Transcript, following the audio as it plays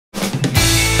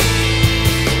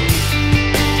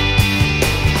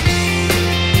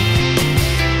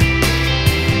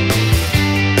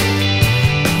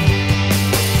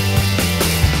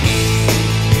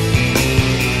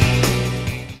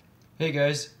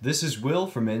guys, this is Will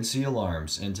from NC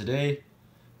Alarms, and today,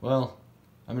 well,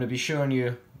 I'm going to be showing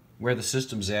you where the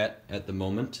system's at the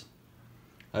moment.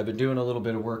 I've been doing a little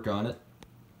bit of work on it.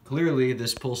 Clearly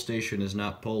this pull station is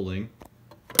not polling.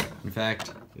 In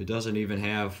fact, it doesn't even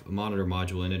have a monitor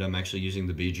module in it. I'm actually using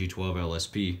the BG12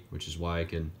 LSP, which is why I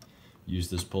can use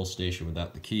this pull station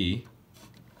without the key.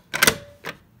 So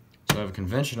I have a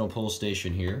conventional pull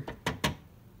station here,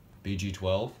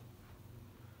 BG12.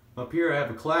 Up here I have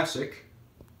a classic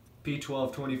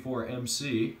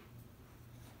P1224MC,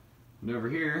 and over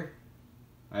here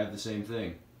I have the same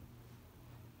thing.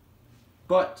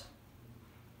 But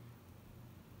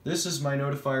this is my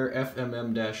Notifier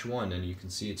FMM-1, and you can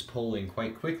see it's polling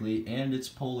quite quickly, and it's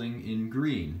polling in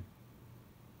green.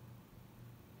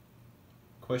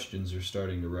 Questions are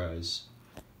starting to rise.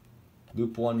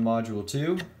 Loop 1 Module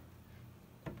 2.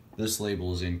 This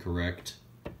label is incorrect,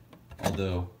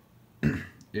 although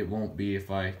it won't be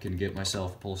if I can get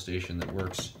myself a pull station that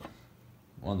works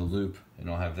on the loop, and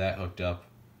I'll have that hooked up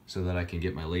so that I can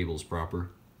get my labels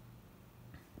proper.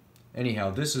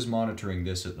 Anyhow, this is monitoring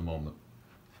this at the moment.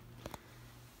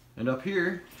 And up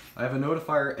here, I have a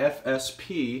Notifier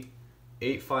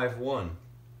FSP851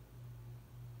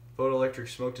 photoelectric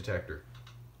smoke detector,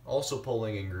 also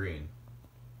polling in green.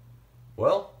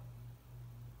 Well,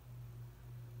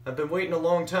 I've been waiting a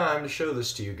long time to show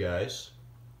this to you guys.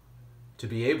 To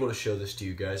be able to show this to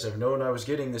you guys. I've known I was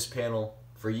getting this panel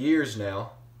for years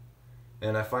now,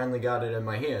 and I finally got it in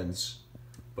my hands,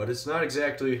 but it's not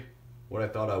exactly what I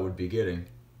thought I would be getting.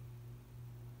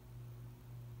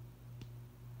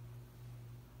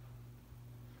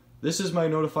 This is my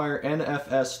Notifier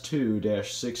NFS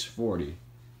 2-640. You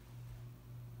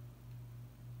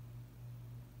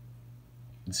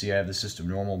can see I have the system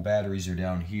normal. Batteries are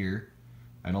down here.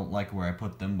 I don't like where I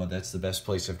put them, but that's the best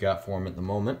place I've got for them at the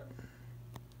moment.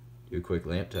 Do a quick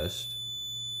lamp test.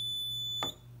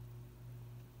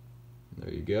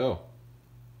 There you go.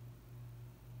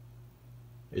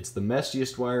 It's the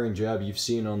messiest wiring job you've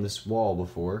seen on this wall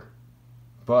before,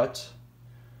 but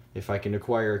if I can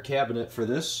acquire a cabinet for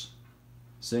this,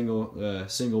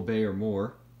 single bay or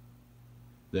more,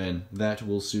 then that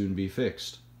will soon be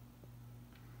fixed.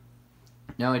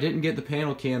 Now, I didn't get the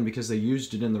panel cam because they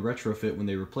used it in the retrofit when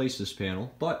they replaced this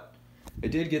panel, but I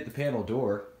did get the panel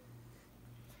door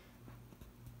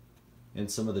and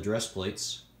some of the dress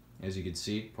plates. As you can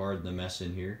see, pardon the mess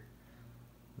in here.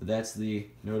 That's the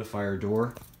Notifier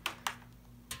door,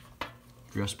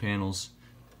 dress panels,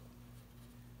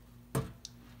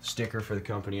 sticker for the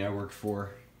company I work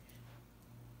for.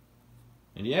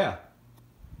 And yeah,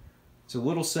 it's a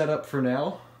little setup for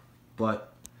now,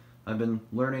 but I've been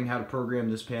learning how to program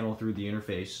this panel through the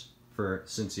interface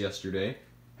since yesterday.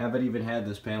 Haven't even had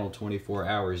this panel 24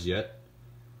 hours yet.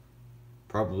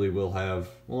 Probably will have,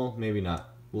 well, maybe not.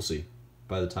 We'll see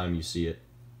by the time you see it.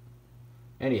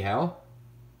 Anyhow,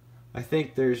 I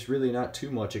think there's really not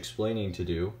too much explaining to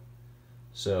do.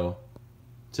 So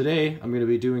today I'm going to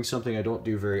be doing something I don't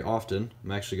do very often.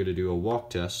 I'm actually going to do a walk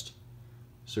test.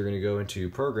 So we're going to go into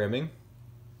programming,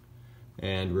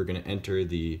 and we're going to enter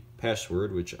the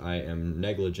password, which I am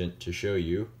negligent to show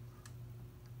you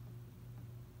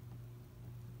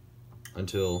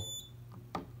until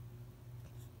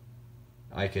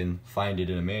I can find it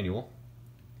in a manual.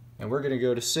 And we're going to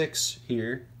go to 6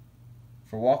 here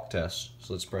for walk test.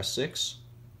 So let's press 6,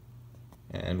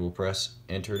 and we'll press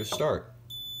enter to start.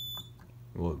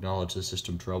 We'll acknowledge the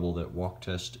system trouble that walk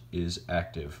test is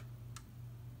active.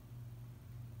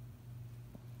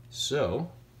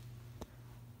 So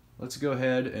let's go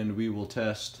ahead and we will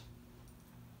test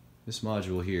this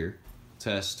module here,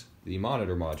 test the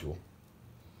monitor module.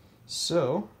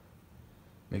 So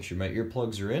make sure my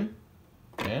earplugs are in,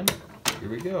 and here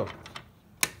we go.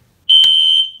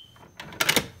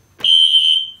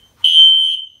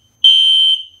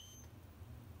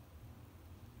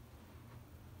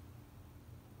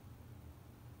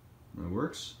 That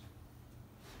works.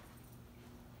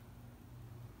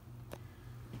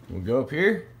 We'll go up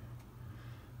here,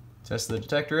 test the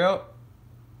detector out.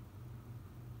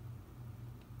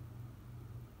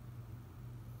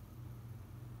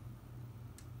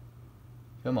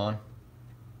 Come on.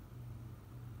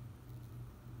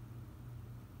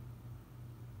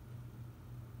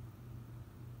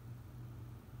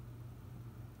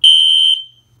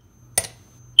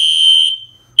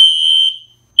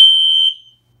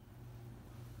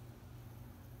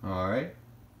 All right.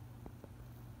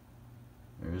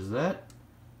 There's that.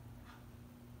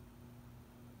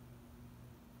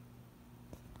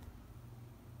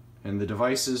 And the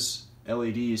device's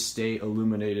LEDs stay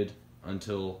illuminated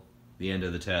until the end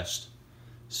of the test.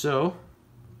 So,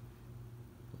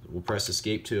 we'll press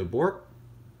escape to abort.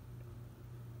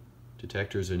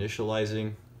 Detector's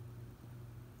initializing.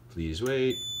 Please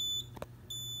wait.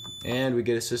 And we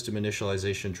get a system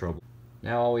initialization trouble.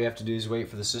 Now all we have to do is wait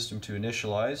for the system to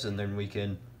initialize, and then we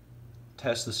can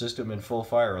test the system in full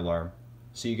fire alarm.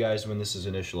 See you guys when this is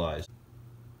initialized.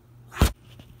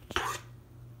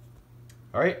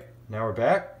 Alright, now we're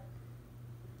back.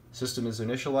 System is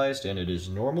initialized and it is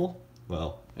normal.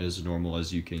 Well, as normal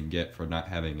as you can get for not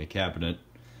having a cabinet.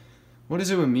 What is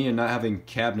it with me and not having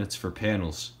cabinets for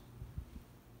panels?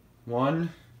 1,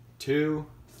 2,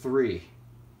 3.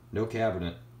 No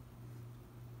cabinet.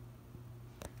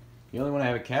 The only one I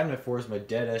have a cabinet for is my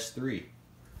dead S3.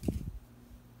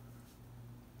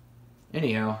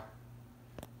 Anyhow,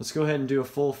 let's go ahead and do a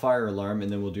full fire alarm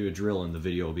and then we'll do a drill and the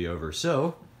video will be over.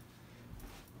 So,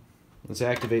 let's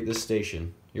activate this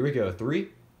station. Here we go. 3,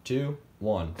 2,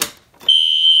 1.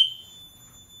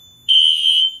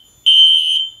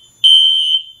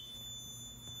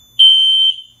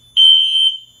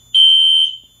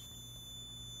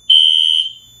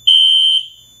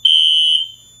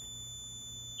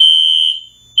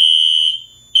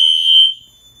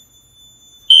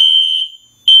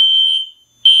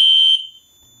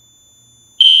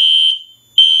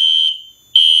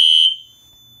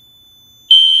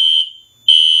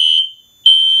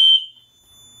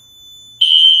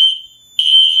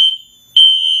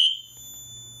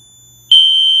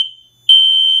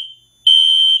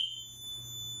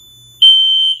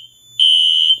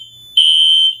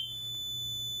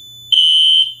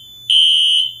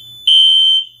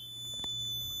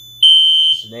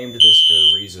 Named this for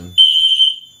a reason.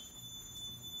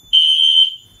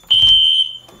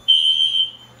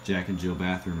 Jack and Jill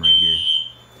bathroom right here.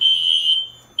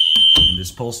 And this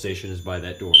pull station is by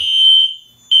that door.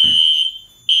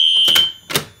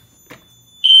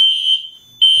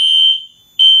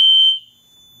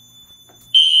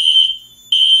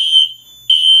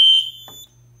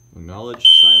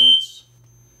 Acknowledge, silence.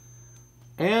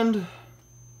 And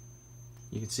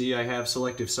you can see I have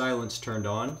selective silence turned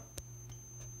on.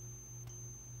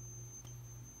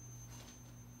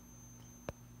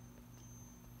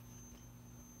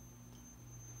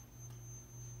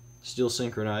 Still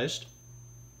synchronized.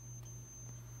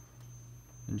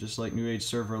 And just like New Age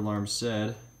Server Alarm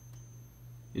said,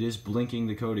 it is blinking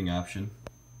the coding option,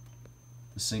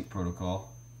 the sync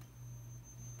protocol.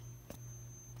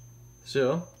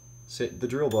 So, let's hit the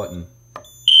drill button.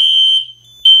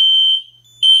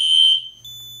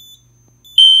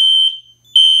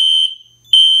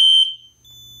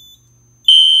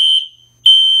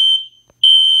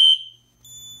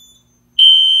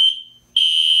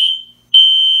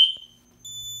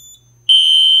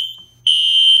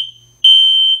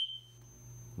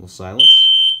 We'll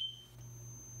silence.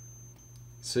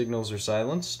 Signals are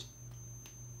silenced.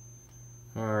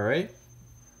 Alright.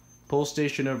 Pull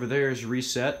station over there is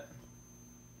reset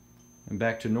and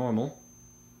back to normal.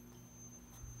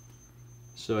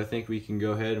 So I think we can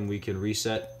go ahead and we can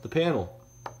reset the panel.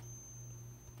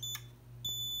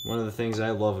 One of the things I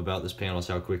love about this panel is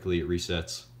how quickly it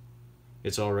resets.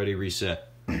 It's already reset.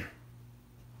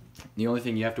 The only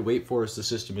thing you have to wait for is the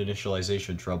system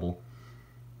initialization trouble.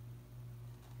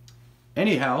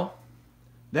 Anyhow,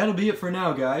 that'll be it for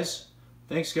now, guys.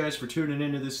 Thanks, guys, for tuning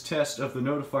into this test of the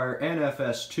Notifier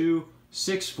NFS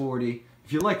 640.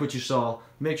 If you like what you saw,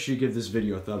 make sure you give this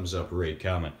video a thumbs up, rate,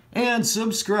 comment, and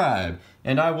subscribe.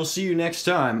 And I will see you next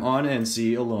time on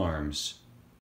NC Alarms.